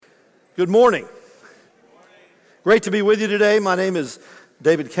Good morning. Great to be with you today. My name is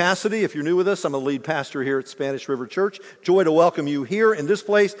David Cassidy. If you're new with us, I'm a lead pastor here at Spanish River Church. Joy to welcome you here in this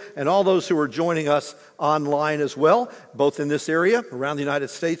place and all those who are joining us online as well, both in this area, around the United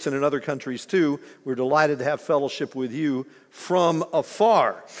States, and in other countries too. We're delighted to have fellowship with you from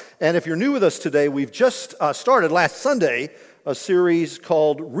afar. And if you're new with us today, we've just started last Sunday a series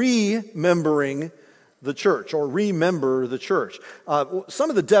called Remembering the Church, or Remember the Church. Some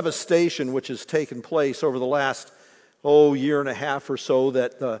of the devastation which has taken place over the last year and a half or so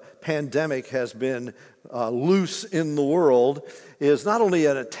that the pandemic has been loose in the world is not only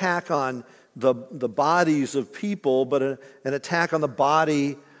an attack on the bodies of people, but an attack on the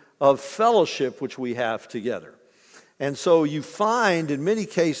body of fellowship which we have together. And so you find in many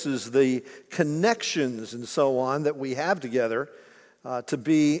cases the connections and so on that we have together to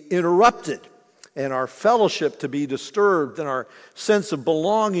be interrupted, and our fellowship to be disturbed, and our sense of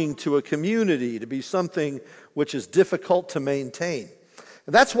belonging to a community to be something which is difficult to maintain.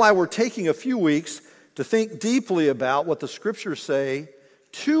 And that's why we're taking a few weeks to think deeply about what the Scriptures say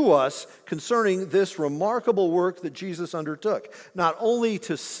to us concerning this remarkable work that Jesus undertook, not only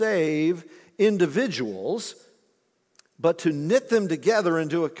to save individuals, but to knit them together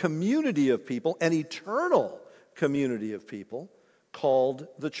into a community of people, an eternal community of people, called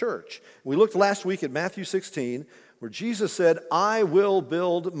the church. We looked last week at Matthew 16, where Jesus said, "I will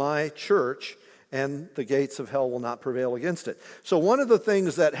build my church, and the gates of hell will not prevail against it." So one of the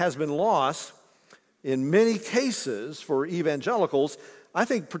things that has been lost in many cases for evangelicals, I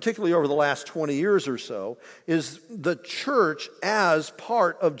think particularly over the last 20 years or so, is the church as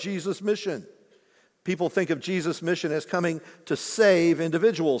part of Jesus' mission. People think of Jesus' mission as coming to save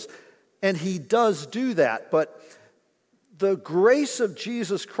individuals, and he does do that, but the grace of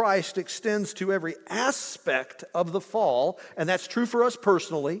Jesus Christ extends to every aspect of the fall, and that's true for us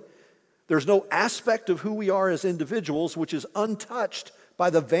personally. There's no aspect of who we are as individuals which is untouched by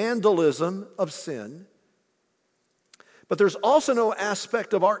the vandalism of sin. But there's also no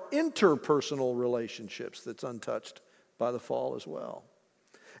aspect of our interpersonal relationships that's untouched by the fall as well.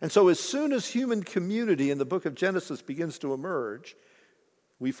 And so as soon as human community in the book of Genesis begins to emerge,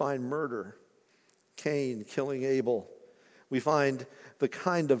 we find murder, Cain killing Abel. We find the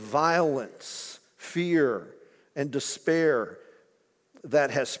kind of violence, fear, and despair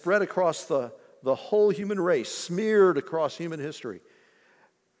that has spread across the whole human race, smeared across human history.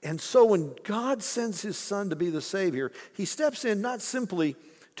 And so when God sends his Son to be the Savior, he steps in not simply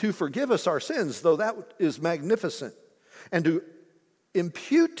to forgive us our sins, though that is magnificent, and to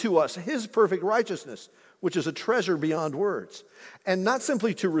impute to us his perfect righteousness, which is a treasure beyond words, and not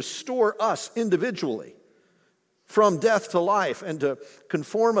simply to restore us individually from death to life and to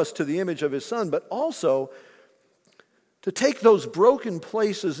conform us to the image of his Son, but also to take those broken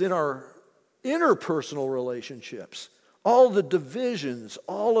places in our interpersonal relationships, all the divisions,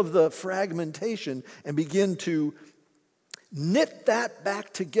 all of the fragmentation, and begin to knit that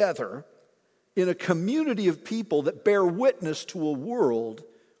back together in a community of people that bear witness to a world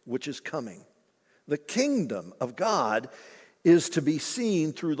which is coming. The kingdom of God is to be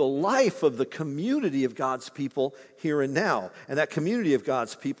seen through the life of the community of God's people here and now. And that community of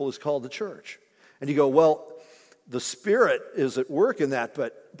God's people is called the church. And you go, well, the Spirit is at work in that,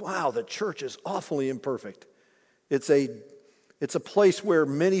 but wow, the church is awfully imperfect. It's a place where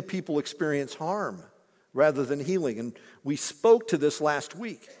many people experience harm rather than healing. And we spoke to this last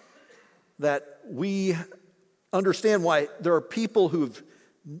week, that we understand why there are people who've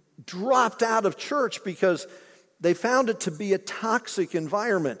dropped out of church because they found it to be a toxic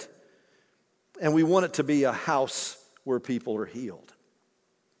environment, and we want it to be a house where people are healed.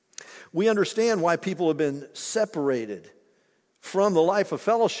 We understand why people have been separated from the life of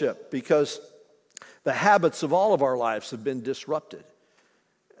fellowship, because the habits of all of our lives have been disrupted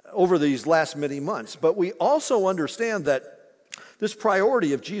over these last many months. But we also understand that this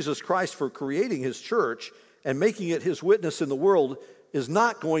priority of Jesus Christ for creating his church and making it his witness in the world is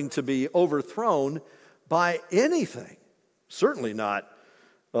not going to be overthrown by anything, certainly not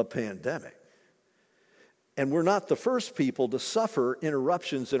a pandemic. And we're not the first people to suffer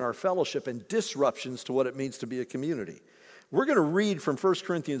interruptions in our fellowship and disruptions to what it means to be a community. We're going to read from 1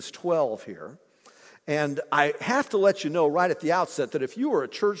 Corinthians 12 here. And I have to let you know right at the outset that if you are a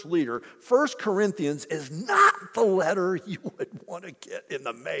church leader, 1 Corinthians is not the letter you would want to get in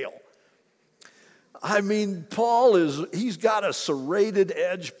the mail. I mean, he's got a serrated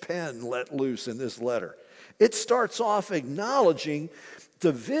edge pen let loose in this letter. It starts off acknowledging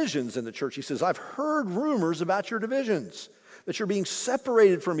divisions in the church. He says, I've heard rumors about your divisions, that you're being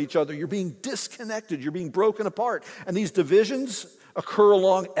separated from each other, you're being disconnected, you're being broken apart. And these divisions occur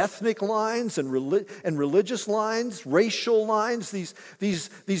along ethnic lines and religious lines, racial lines.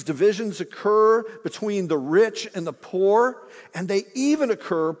 These divisions occur between the rich and the poor. And they even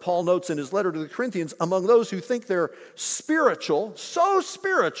occur, Paul notes in his letter to the Corinthians, among those who think they're spiritual, so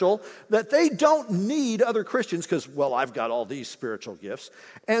spiritual that they don't need other Christians because, well, I've got all these spiritual gifts.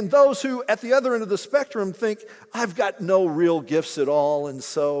 And those who, at the other end of the spectrum, think, I've got no real gifts at all, and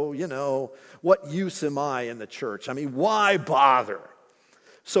so, what use am I in the church? I mean, why bother?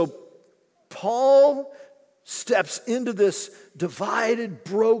 So Paul steps into this divided,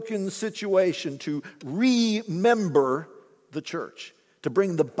 broken situation to remember the church, to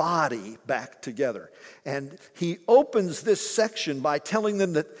bring the body back together. And he opens this section by telling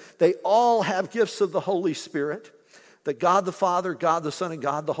them that they all have gifts of the Holy Spirit, that God the Father, God the Son, and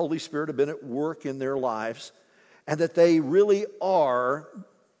God the Holy Spirit have been at work in their lives, and that they really are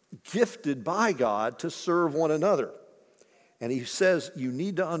gifted by God to serve one another. And he says you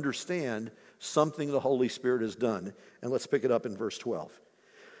need to understand something the Holy Spirit has done. And let's pick it up in verse 12.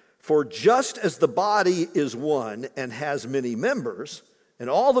 For just as the body is one and has many members, and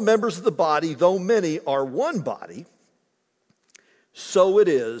all the members of the body, though many, are one body, so it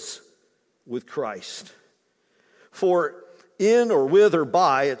is with Christ. For in or with or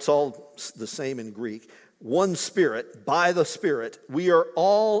by, it's all the same in Greek, one Spirit, by the Spirit, we are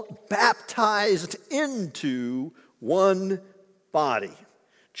all baptized into one body.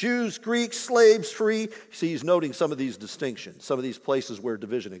 Jews, Greeks, slaves, free. See, he's noting some of these distinctions, some of these places where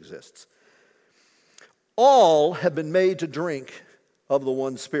division exists. All have been made to drink of the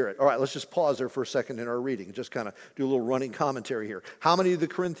one Spirit. All right, let's just pause there for a second in our reading and just kind of do a little running commentary here. How many of the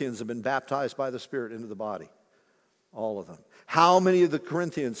Corinthians have been baptized by the Spirit into the body? All of them. How many of the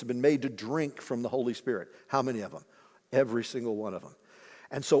Corinthians have been made to drink from the Holy Spirit? How many of them? Every single one of them.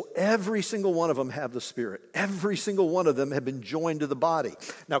 And so every single one of them have the Spirit. Every single one of them have been joined to the body.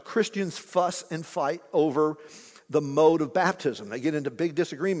 Now, Christians fuss and fight over the mode of baptism. They get into big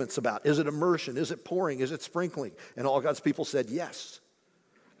disagreements about, is it immersion? Is it pouring? Is it sprinkling? And all God's people said yes.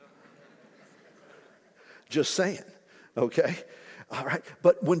 Just saying, okay? All right,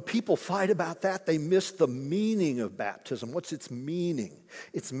 but when people fight about that, they miss the meaning of baptism. What's its meaning?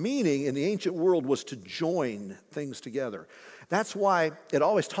 Its meaning in the ancient world was to join things together. That's why it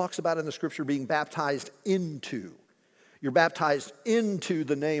always talks about in the scripture being baptized into. You're baptized into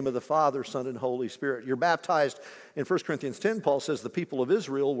the name of the Father, Son, and Holy Spirit. You're baptized, in 1 Corinthians 10, Paul says the people of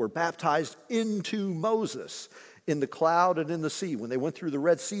Israel were baptized into Moses in the cloud and in the sea. When they went through the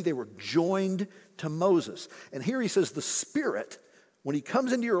Red Sea, they were joined to Moses. And here he says the Spirit, when he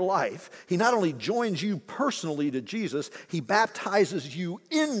comes into your life, he not only joins you personally to Jesus, he baptizes you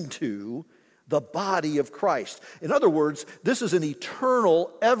into the body of Christ. In other words, this is an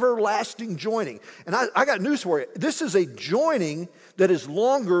eternal, everlasting joining. And I got news for you. This is a joining that is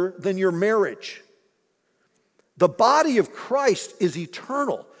longer than your marriage. The body of Christ is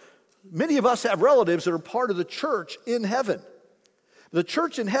eternal. Many of us have relatives that are part of the church in heaven. The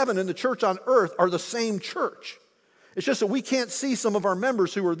church in heaven and the church on earth are the same church. It's just that we can't see some of our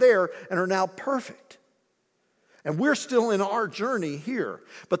members who are there and are now perfect. And we're still in our journey here.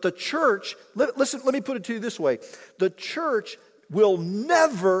 But the church, listen, let me put it to you this way. The church will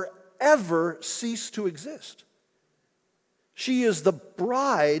never, ever cease to exist. She is the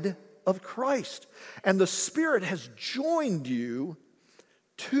bride of Christ. And the Spirit has joined you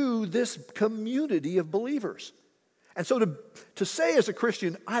to this community of believers. And so to say as a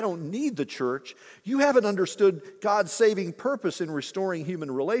Christian, I don't need the church, you haven't understood God's saving purpose in restoring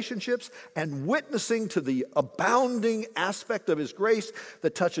human relationships and witnessing to the abounding aspect of His grace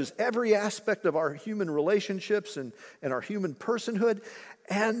that touches every aspect of our human relationships and our human personhood.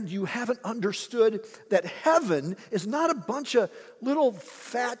 And you haven't understood that heaven is not a bunch of little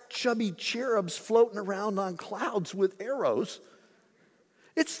fat, chubby cherubs floating around on clouds with arrows.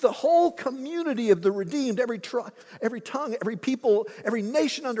 It's the whole community of the redeemed, every tongue, every people, every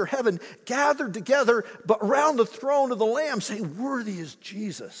nation under heaven gathered together but around the throne of the Lamb saying, worthy is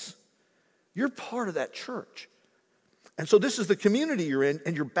Jesus. You're part of that church. And so this is the community you're in,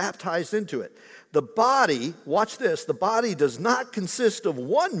 and you're baptized into it. The body, watch this, the body does not consist of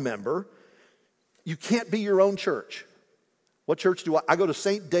one member. You can't be your own church. What church do I go to?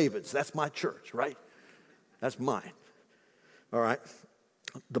 St. David's. That's my church, right? That's mine. All right.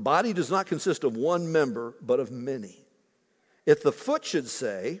 The body does not consist of one member, but of many. If the foot should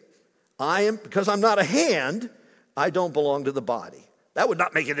say, because I'm not a hand, I don't belong to the body, that would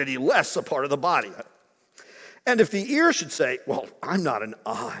not make it any less a part of the body. And if the ear should say, well, I'm not an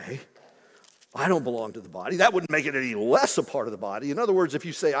eye, I don't belong to the body. That wouldn't make it any less a part of the body. In other words, if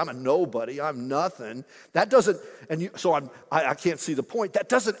you say, I'm a nobody, I'm nothing, that doesn't, I can't see the point. That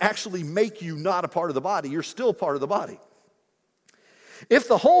doesn't actually make you not a part of the body. You're still part of the body. If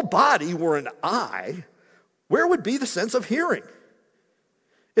the whole body were an eye, where would be the sense of hearing?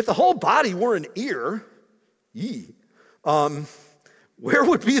 If the whole body were an ear, where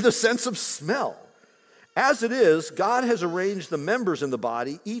would be the sense of smell? As it is, God has arranged the members in the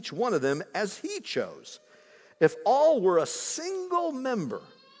body, each one of them as he chose. If all were a single member,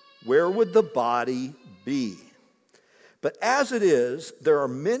 where would the body be? But as it is, there are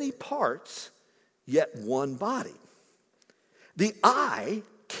many parts, yet one body. The eye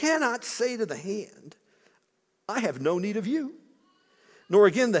cannot say to the hand, I have no need of you. Nor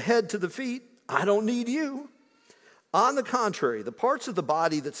again the head to the feet, I don't need you. On the contrary, the parts of the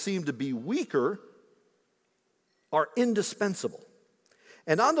body that seem to be weaker are indispensable.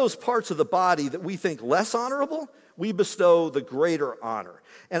 And on those parts of the body that we think less honorable, we bestow the greater honor.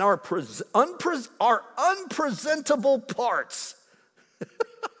 And our unpresentable parts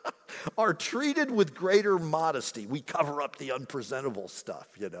are treated with greater modesty. We cover up the unpresentable stuff,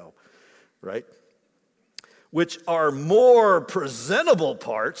 right? Which are more presentable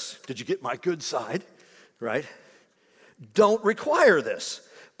parts, did you get my good side, right? Don't require this.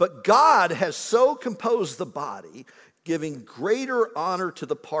 But God has so composed the body, giving greater honor to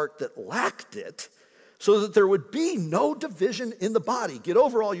the part that lacked it, so that there would be no division in the body. Get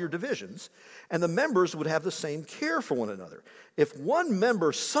over all your divisions, and the members would have the same care for one another. If one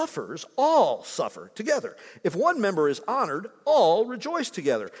member suffers, all suffer together. If one member is honored, all rejoice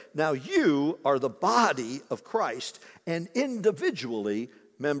together. Now you are the body of Christ, and individually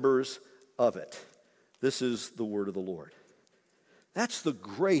members of it. This is the word of the Lord. That's the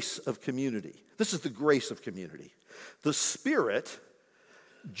grace of community. This is the grace of community. The Spirit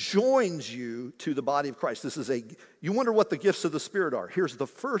joins you to the body of Christ. You wonder what the gifts of the Spirit are. Here's the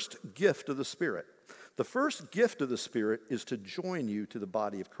first gift of the Spirit. The first gift of the Spirit is to join you to the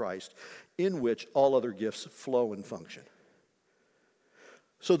body of Christ, in which all other gifts flow and function.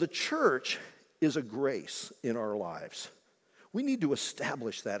 So the church is a grace in our lives. We need to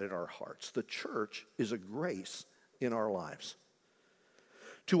establish that in our hearts. The church is a grace in our lives.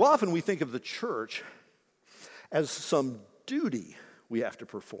 Too often we think of the church as some duty we have to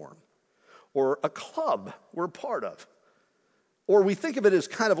perform, or a club we're part of. Or we think of it as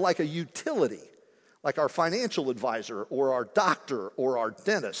kind of like a utility, like our financial advisor or our doctor or our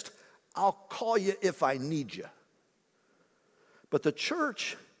dentist. I'll call you if I need you. But the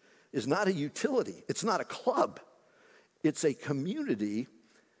church is not a utility. It's not a club. It's a community.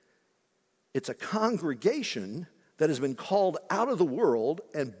 It's a congregation that has been called out of the world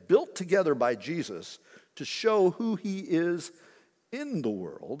and built together by Jesus to show who he is in the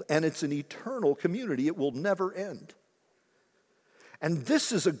world, and it's an eternal community. It will never end. And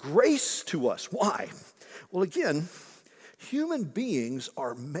this is a grace to us. Why? Well, again, human beings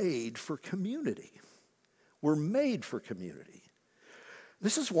are made for community. We're made for community.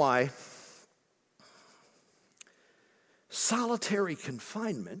 This is why solitary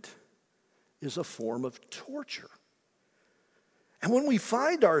confinement is a form of torture. And when we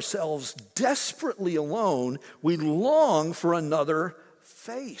find ourselves desperately alone, we long for another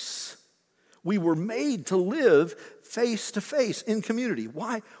face. We were made to live face to face in community.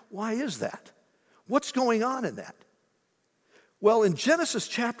 Why is that? What's going on in that? Well, in Genesis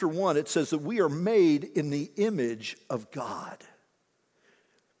chapter 1, it says that we are made in the image of God.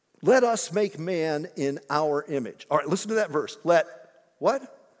 Let us make man in our image. All right, listen to that verse. Let what?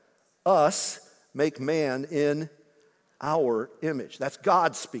 Us make man in our image. That's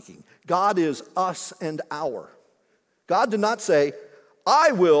God speaking. God is us and our. God did not say,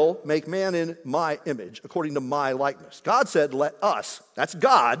 I will make man in my image according to my likeness. God said, let us, that's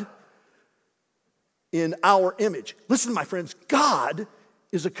God, in our image. Listen, my friends, God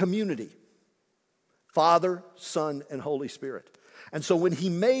is a community. Father, Son, and Holy Spirit. And so when he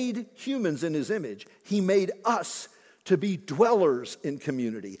made humans in his image, he made us to be dwellers in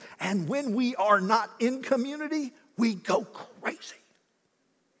community. And when we are not in community, we go crazy.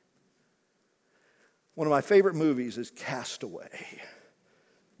 One of my favorite movies is Castaway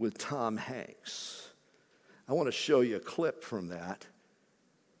with Tom Hanks. I want to show you a clip from that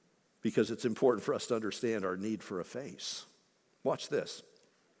because it's important for us to understand our need for a face. Watch this.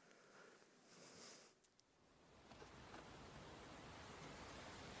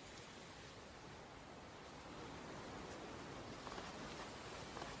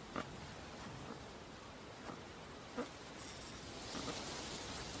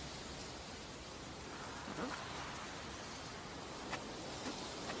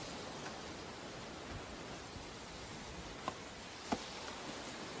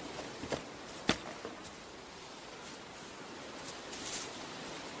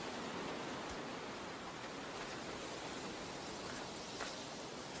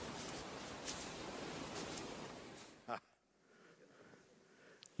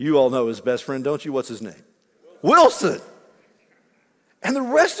 You all know his best friend, don't you? What's his name? Wilson. And the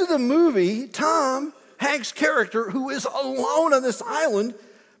rest of the movie, Tom Hanks' character, who is alone on this island,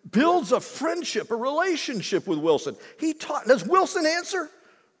 builds a friendship, a relationship with Wilson. Does Wilson answer?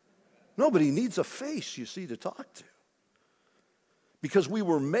 Nobody needs a face, you see, to talk to. Because we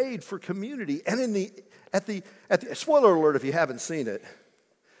were made for community. And at the spoiler alert if you haven't seen it.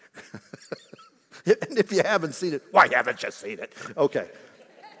 And if you haven't seen it, why haven't you seen it? Okay.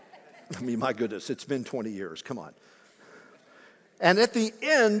 I mean, my goodness, it's been 20 years. Come on. And at the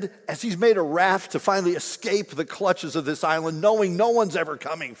end, as he's made a raft to finally escape the clutches of this island, knowing no one's ever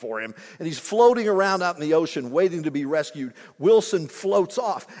coming for him, and he's floating around out in the ocean waiting to be rescued, Wilson floats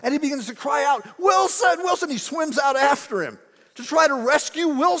off. And he begins to cry out, "Wilson, Wilson!" He swims out after him to try to rescue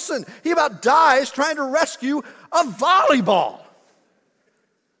Wilson. He about dies trying to rescue a volleyball.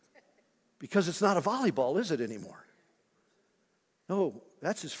 Because it's not a volleyball, is it, anymore? No,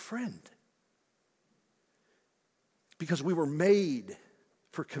 that's his friend. Because we were made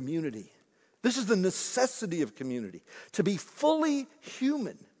for community. This is the necessity of community. To be fully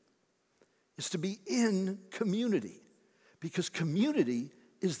human is to be in community. Because community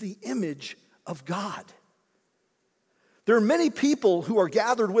is the image of God. There are many people who are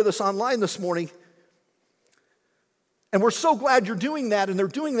gathered with us online this morning, and we're so glad you're doing that, and they're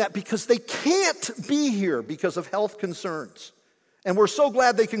doing that because they can't be here because of health concerns. And we're so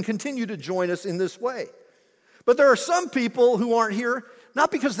glad they can continue to join us in this way. But there are some people who aren't here,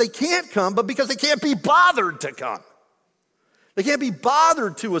 not because they can't come, but because they can't be bothered to come. They can't be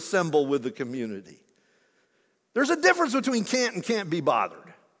bothered to assemble with the community. There's a difference between can't and can't be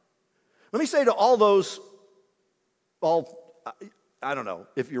bothered. Let me say to all those, I don't know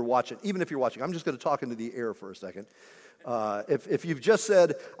if you're watching, even if you're watching, I'm just going to talk into the air for a second. If you've just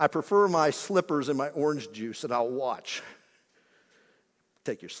said, "I prefer my slippers and my orange juice," and I'll watch.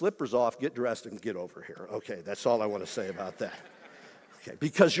 Take your slippers off, get dressed, and get over here. Okay, that's all I want to say about that. Okay,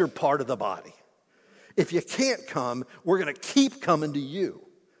 because you're part of the body. If you can't come, we're going to keep coming to you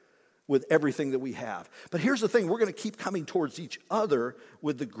with everything that we have. But here's the thing, we're going to keep coming towards each other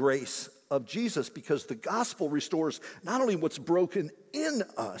with the grace of Jesus, because the gospel restores not only what's broken in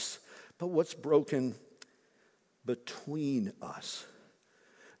us, but what's broken between us.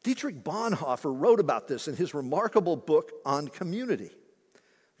 Dietrich Bonhoeffer wrote about this in his remarkable book on community.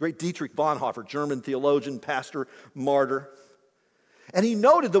 Great Dietrich Bonhoeffer, German theologian, pastor, martyr. And he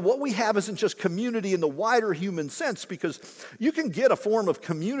noted that what we have isn't just community in the wider human sense, because you can get a form of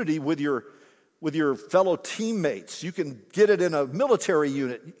community with your fellow teammates. You can get it in a military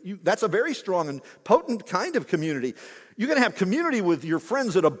unit. That's a very strong and potent kind of community. You can have community with your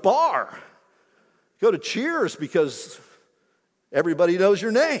friends at a bar. Go to Cheers because everybody knows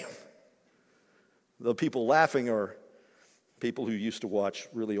your name. The people laughing are people who used to watch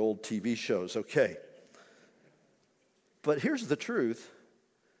really old TV shows, okay. But here's the truth.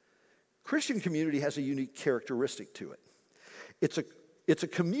 Christian community has a unique characteristic to it. It's a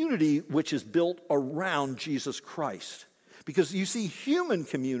community which is built around Jesus Christ. Because you see, human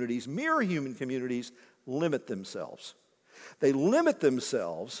communities, mere human communities, limit themselves. They limit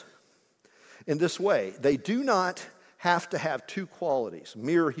themselves in this way. They do not have to have two qualities,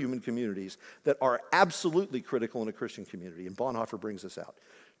 mere human communities, that are absolutely critical in a Christian community. And Bonhoeffer brings this out.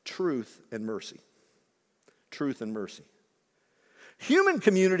 Truth and mercy. Truth and mercy. Human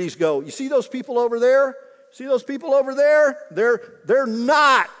communities go, you see those people over there? See those people over there? They're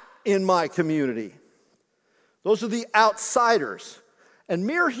not in my community. Those are the outsiders. And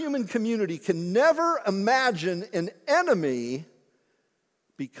mere human community can never imagine an enemy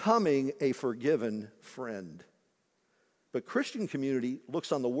becoming a forgiven friend. But Christian community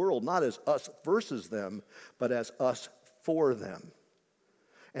looks on the world not as us versus them, but as us for them.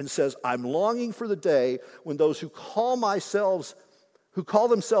 And says, I'm longing for the day when those who call themselves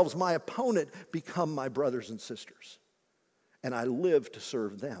my opponent become my brothers and sisters. And I live to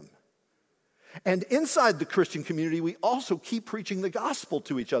serve them. And inside the Christian community, we also keep preaching the gospel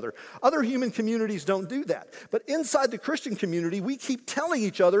to each other. Other human communities don't do that. But inside the Christian community, we keep telling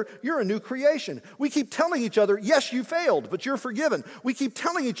each other, you're a new creation. We keep telling each other, yes, you failed, but you're forgiven. We keep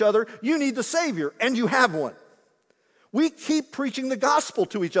telling each other, you need the Savior, and you have one. We keep preaching the gospel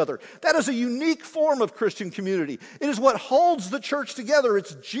to each other. That is a unique form of Christian community. It is what holds the church together.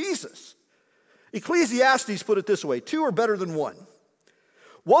 It's Jesus. Ecclesiastes put it this way, two are better than one.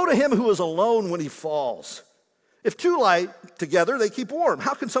 Woe to him who is alone when he falls. If two lie together, they keep warm.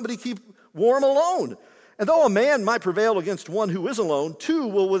 How can somebody keep warm alone? And though a man might prevail against one who is alone, two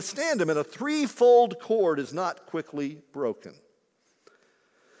will withstand him, and a threefold cord is not quickly broken.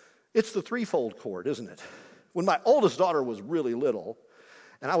 It's the threefold cord, isn't it? When my oldest daughter was really little,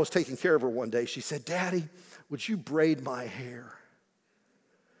 And I was taking care of her one day. She said, "Daddy, would you braid my hair?"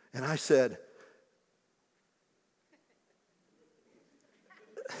 And I said,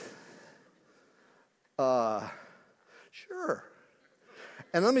 sure.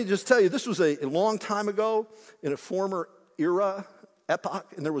 And let me just tell you, this was a long time ago in a former epoch,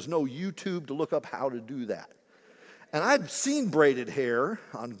 and there was no YouTube to look up how to do that. And I'd seen braided hair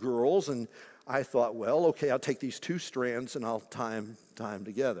on girls, and I thought, well, okay, I'll take these 2 strands and I'll tie them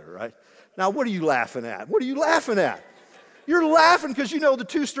together, right? Now, what are you laughing at? What are you laughing at? You're laughing because you know the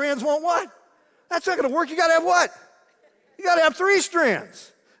 2 strands won't what? That's not going to work. You got to have what? You got to have 3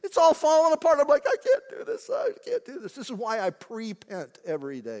 strands. It's all falling apart. I'm like, I can't do this. I can't do this. This is why I pre-pent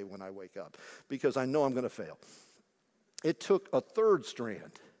every day when I wake up, because I know I'm going to fail. It took a 3rd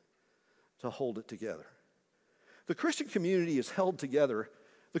strand to hold it together. The Christian community is held together.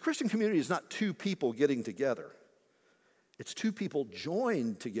 The Christian community is not 2 people getting together. It's 2 people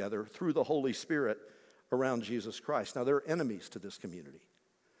joined together through the Holy Spirit around Jesus Christ. Now, there are enemies to this community.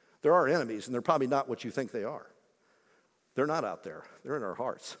 There are enemies, and they're probably not what you think they are. They're not out there. They're in our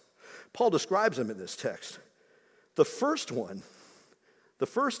hearts. Paul describes them in this text. The first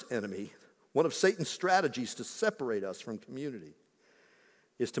enemy, one of Satan's strategies to separate us from community,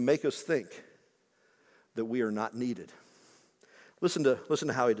 is to make us think that we are not needed. Listen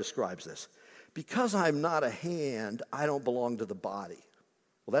to how he describes this. Because I'm not a hand, I don't belong to the body.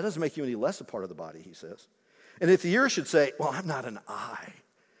 Well, that doesn't make you any less a part of the body, he says. And if the ear should say, well, I'm not an eye,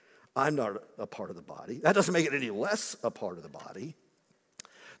 I'm not a part of the body, that doesn't make it any less a part of the body.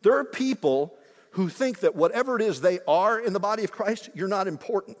 There are people who think that whatever it is they are in the body of Christ, you're not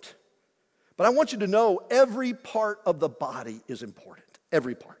important. But I want you to know every part of the body is important.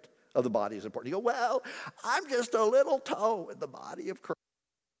 Every part of the body is important. You go, well, I'm just a little toe in the body of Christ.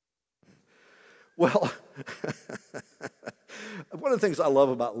 Well, one of the things I love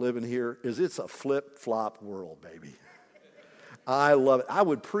about living here is it's a flip-flop world, baby. I love it. I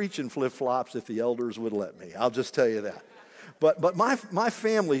would preach in flip-flops if the elders would let me. I'll just tell you that. But my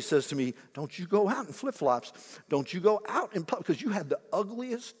family says to me, don't you go out in flip-flops. Don't you go out in public because you have the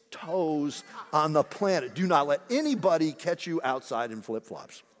ugliest toes on the planet. Do not let anybody catch you outside in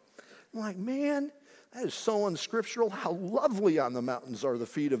flip-flops. I'm like, man, that is so unscriptural. How lovely on the mountains are the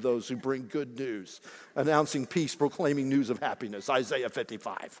feet of those who bring good news, announcing peace, proclaiming news of happiness, Isaiah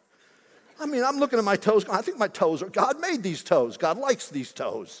 55. I mean, I'm looking at my toes. I think my toes are, God made these toes. God likes these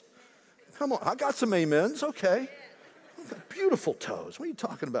toes. Come on, I got some amens, okay. Beautiful toes. What are you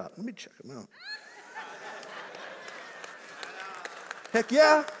talking about? Let me check them out. Heck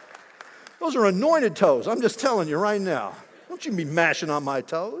yeah. Those are anointed toes. I'm just telling you right now. Don't you be mashing on my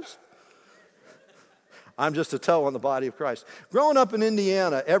toes. I'm just a toe on the body of Christ. Growing up in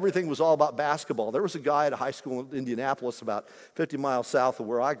Indiana, everything was all about basketball. There was a guy at a high school in Indianapolis about 50 miles south of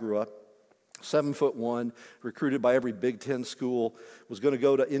where I grew up, 7'1", recruited by every Big Ten school, was going to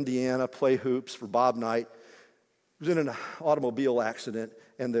go to Indiana, play hoops for Bob Knight. He was in an automobile accident,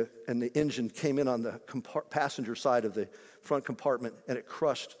 and the engine came in on the passenger side of the front compartment, and it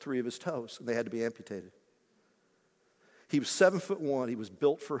crushed 3 of his toes, and they had to be amputated. He was 7'1". He was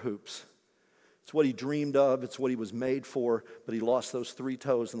built for hoops. It's what he dreamed of. It's what he was made for, but he lost those 3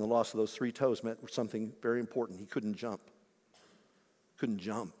 toes, and the loss of those 3 toes meant something very important. He couldn't jump. Couldn't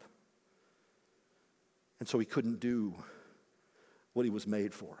jump. And so he couldn't do what he was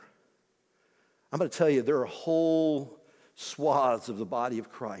made for. I'm going to tell you, there are whole swaths of the body of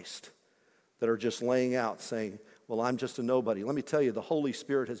Christ that are just laying out saying, well, I'm just a nobody. Let me tell you, the Holy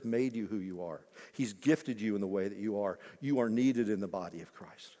Spirit has made you who you are. He's gifted you in the way that you are. You are needed in the body of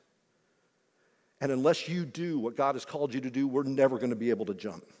Christ. And unless you do what God has called you to do, we're never going to be able to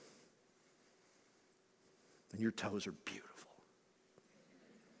jump. And your toes are beautiful.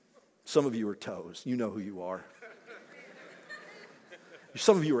 Some of you are toes. You know who you are.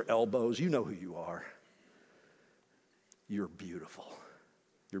 Some of you are elbows. You know who you are. You're beautiful.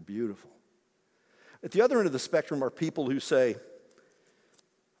 You're beautiful. At the other end of the spectrum are people who say,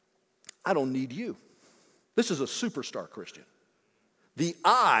 I don't need you. This is a superstar Christian. The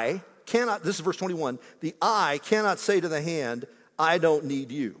eye cannot, this is verse 21, the eye cannot say to the hand, I don't need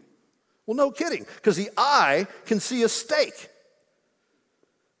you. Well, no kidding, because the eye can see a steak.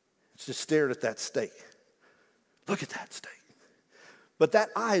 It's just staring at that steak. Look at that steak. But that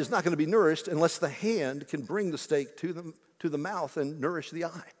eye is not going to be nourished unless the hand can bring the steak to the mouth and nourish the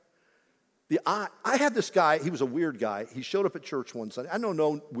eye. The eye. I had this guy, he was a weird guy. He showed up at church one Sunday. I know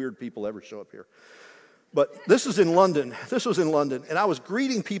no weird people ever show up here. But this was in London. This was in London. And I was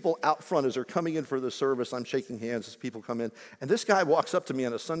greeting people out front as they're coming in for the service. I'm shaking hands as people come in. And this guy walks up to me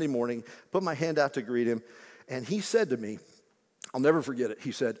on a Sunday morning, put my hand out to greet him. And he said to me, I'll never forget it.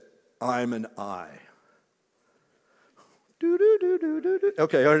 He said, "I'm an I."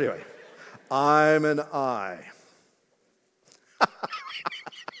 Okay, anyway. I'm an I.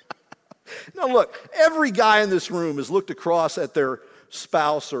 Now look, every guy in this room has looked across at their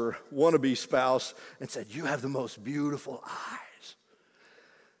spouse or wannabe spouse and said, "You have the most beautiful eyes."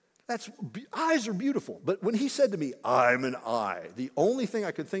 Eyes are beautiful. But when he said to me, "I'm an I," the only thing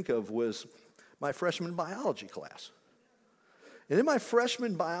I could think of was my freshman biology class. And in my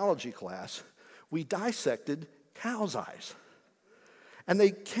freshman biology class, we dissected cow's eyes. And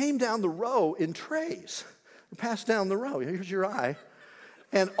they came down the row in trays. They passed down the row. Here's your eye.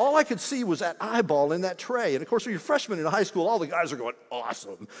 And all I could see was that eyeball in that tray. And of course, when you're a freshman in high school, all the guys are going,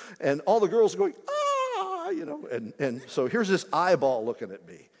 "Awesome." And all the girls are going, "Ah," you know. And so here's this eyeball looking at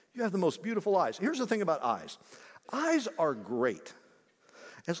me. You have the most beautiful eyes. Here's the thing about eyes. Eyes are great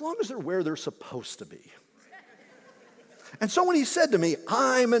as long as they're where they're supposed to be. And so when he said to me,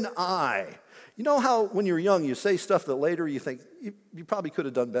 "I'm an eye," you know how when you're young you say stuff that later you think you probably could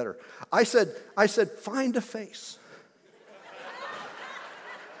have done better. I said, "Find a face."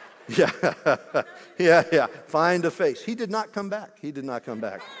 Yeah. Find a face. He did not come back.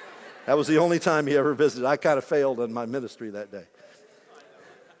 That was the only time he ever visited. I kind of failed in my ministry that day.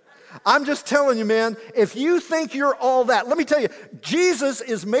 I'm just telling you, man, if you think you're all that, let me tell you, Jesus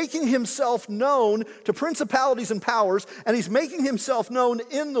is making himself known to principalities and powers, and he's making himself known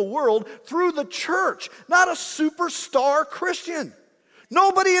in the world through the church, not a superstar Christian.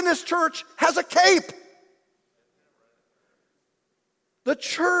 Nobody in this church has a cape. The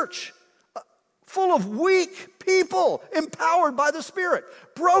church, full of weak people, empowered by the Spirit,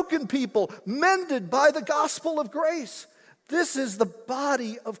 broken people, mended by the gospel of grace. This is the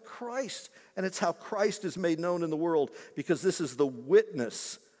body of Christ, and it's how Christ is made known in the world, because this is the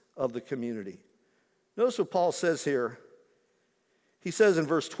witness of the community. Notice what Paul says here. He says in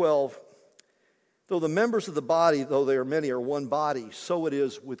verse 12, "Though the members of the body, though they are many, are one body, so it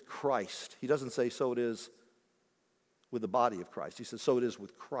is with Christ." He doesn't say so it is with the body of Christ. He says so it is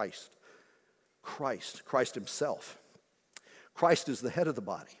with Christ. Christ himself. Christ is the head of the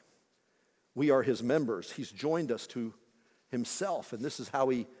body. We are his members. He's joined us to himself, and this is how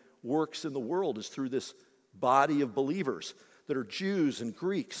he works in the world, is through this body of believers that are Jews and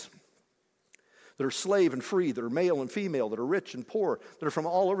Greeks, that are slave and free, that are male and female, that are rich and poor, that are from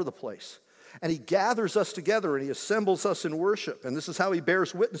all over the place. And he gathers us together and he assembles us in worship, and this is how he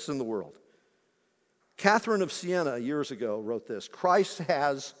bears witness in the world. Catherine of Siena years ago wrote this: "Christ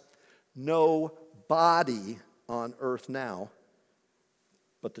has no body on earth now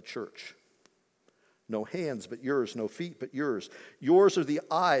but the church. No hands but yours, no feet but yours. Yours are the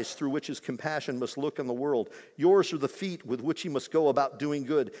eyes through which his compassion must look on the world. Yours are the feet with which he must go about doing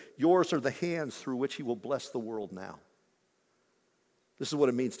good. Yours are the hands through which he will bless the world now." This is what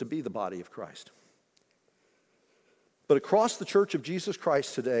it means to be the body of Christ. But across the church of Jesus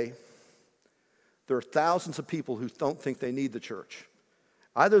Christ today, there are thousands of people who don't think they need the church.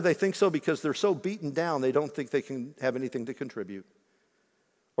 Either they think so because they're so beaten down they don't think they can have anything to contribute,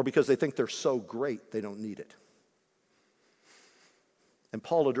 or because they think they're so great they don't need it. And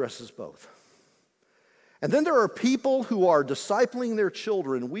Paul addresses both. And then there are people who are discipling their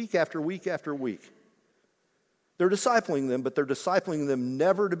children week after week after week. They're discipling them, but they're discipling them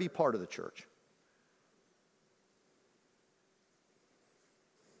never to be part of the church.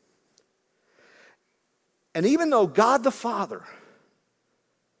 And even though God the Father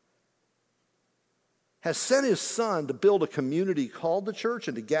has sent his Son to build a community called the church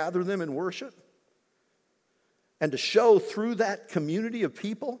and to gather them in worship, and to show through that community of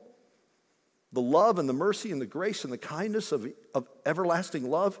people the love and the mercy and the grace and the kindness of everlasting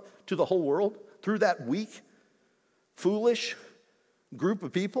love to the whole world, through that weak, foolish group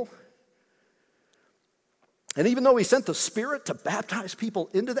of people. And even though he sent the Spirit to baptize people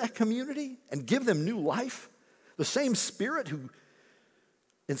into that community and give them new life, the same Spirit who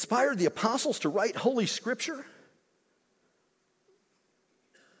inspired the apostles to write Holy Scripture,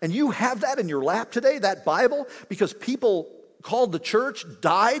 and you have that in your lap today, that Bible, because people called the church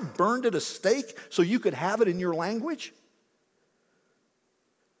died, burned at a stake, so you could have it in your language.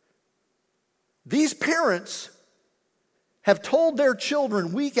 These parents have told their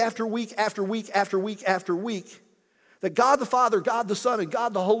children week after week after week after week after week that God the Father, God the Son, and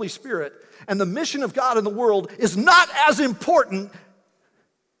God the Holy Spirit and the mission of God in the world is not as important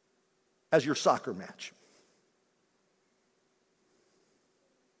as your soccer match.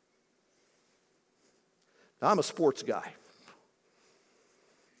 Now, I'm a sports guy.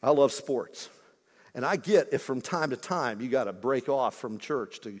 I love sports. And I get if from time to time you got to break off from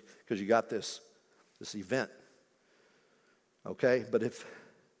church because you got this event. Okay? But if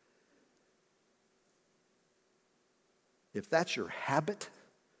that's your habit,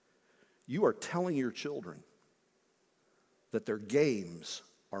 you are telling your children that their games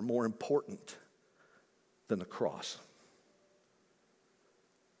are more important than the cross.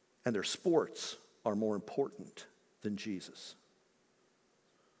 And their sports are more important than Jesus.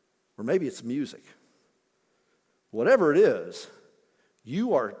 Or maybe it's music. Whatever it is,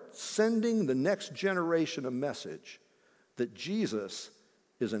 you are sending the next generation a message that Jesus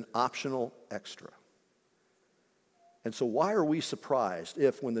is an optional extra. And so why are we surprised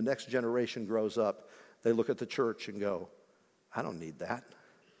if, when the next generation grows up, they look at the church and go, I don't need that.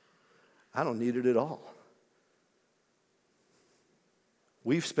 I don't need it at all.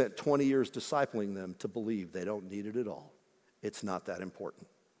 We've spent 20 years discipling them to believe they don't need it at all. It's not that important.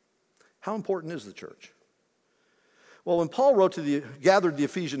 How important is the church? Well, when Paul gathered the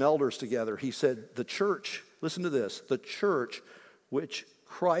Ephesian elders together, he said, the church, listen to this, the church which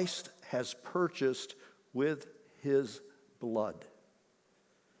Christ has purchased with his blood.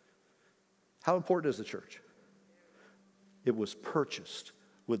 How important is the church? It was purchased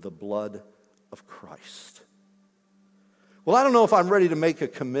with the blood of Christ. Well, I don't know if I'm ready to make a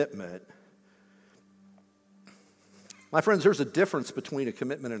commitment. My friends, there's a difference between a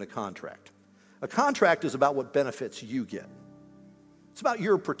commitment and a contract. A contract is about what benefits you get. It's about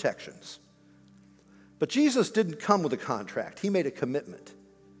your protections. But Jesus didn't come with a contract. He made a commitment.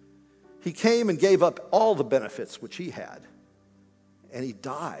 He came and gave up all the benefits which he had. And he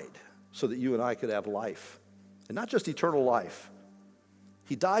died so that you and I could have life. And not just eternal life.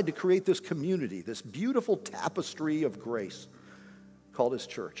 He died to create this community, this beautiful tapestry of grace called his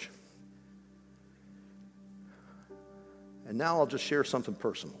church. And now I'll just share something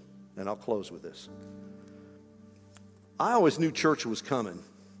personal, and I'll close with this. I always knew church was coming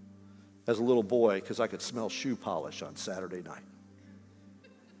as a little boy because I could smell shoe polish on Saturday night.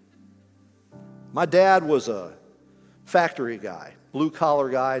 My dad was a factory guy, blue-collar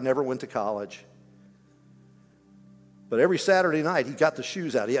guy, never went to college. But every Saturday night, he got the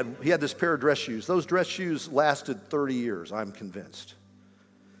shoes out. He had this pair of dress shoes. Those dress shoes lasted 30 years, I'm convinced.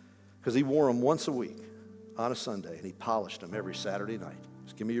 Because he wore them once a week on a Sunday, and he polished them every Saturday night.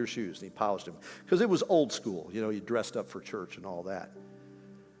 Just give me your shoes, and he polished them. Because it was old school. You know, you dressed up for church and all that.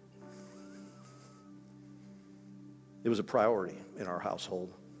 It was a priority in our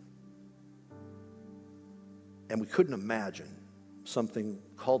household. And we couldn't imagine something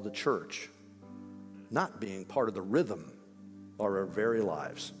called the church not being part of the rhythm of our very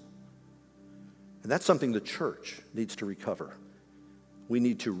lives. And that's something the church needs to recover. We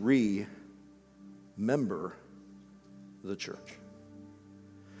need to remember the church.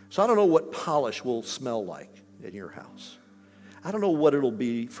 So I don't know what polish will smell like in your house. I don't know what it'll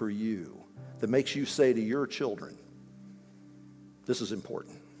be for you that makes you say to your children, this is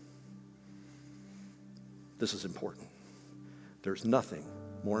important. This is important. There's nothing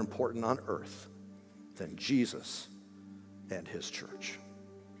more important on earth than Jesus and his church.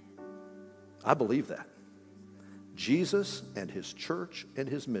 I believe that. Jesus and his church and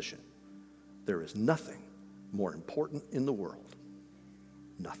his mission. There is nothing more important in the world.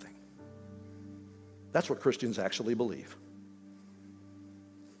 Nothing. That's what Christians actually believe.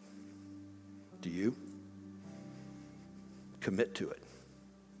 Do you? Commit to it.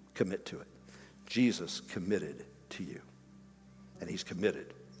 Commit to it. Jesus committed to you. And he's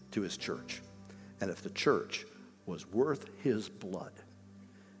committed to his church. And if the church was worth his blood,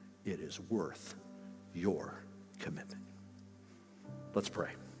 it is worth your commitment. Let's pray.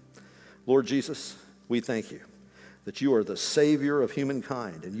 Lord Jesus, we thank you that you are the Savior of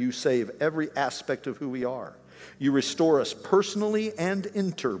humankind, and you save every aspect of who we are. You restore us personally and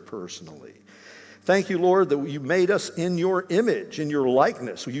interpersonally. Thank you, Lord, that you made us in your image, in your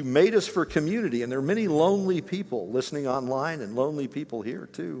likeness. You made us for community, and there are many lonely people listening online and lonely people here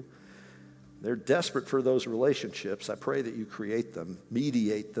too. They're desperate for those relationships. I pray that you create them,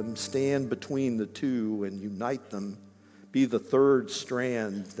 mediate them, stand between the two and unite them. Be the third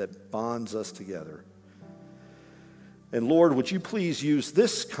strand that bonds us together. And Lord, would you please use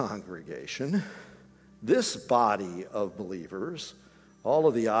this congregation, this body of believers, all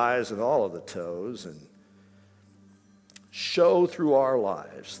of the eyes and all of the toes, and show through our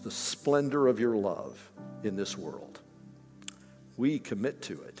lives the splendor of your love in this world. We commit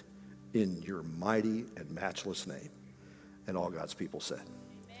to it in your mighty and matchless name. And all God's people said.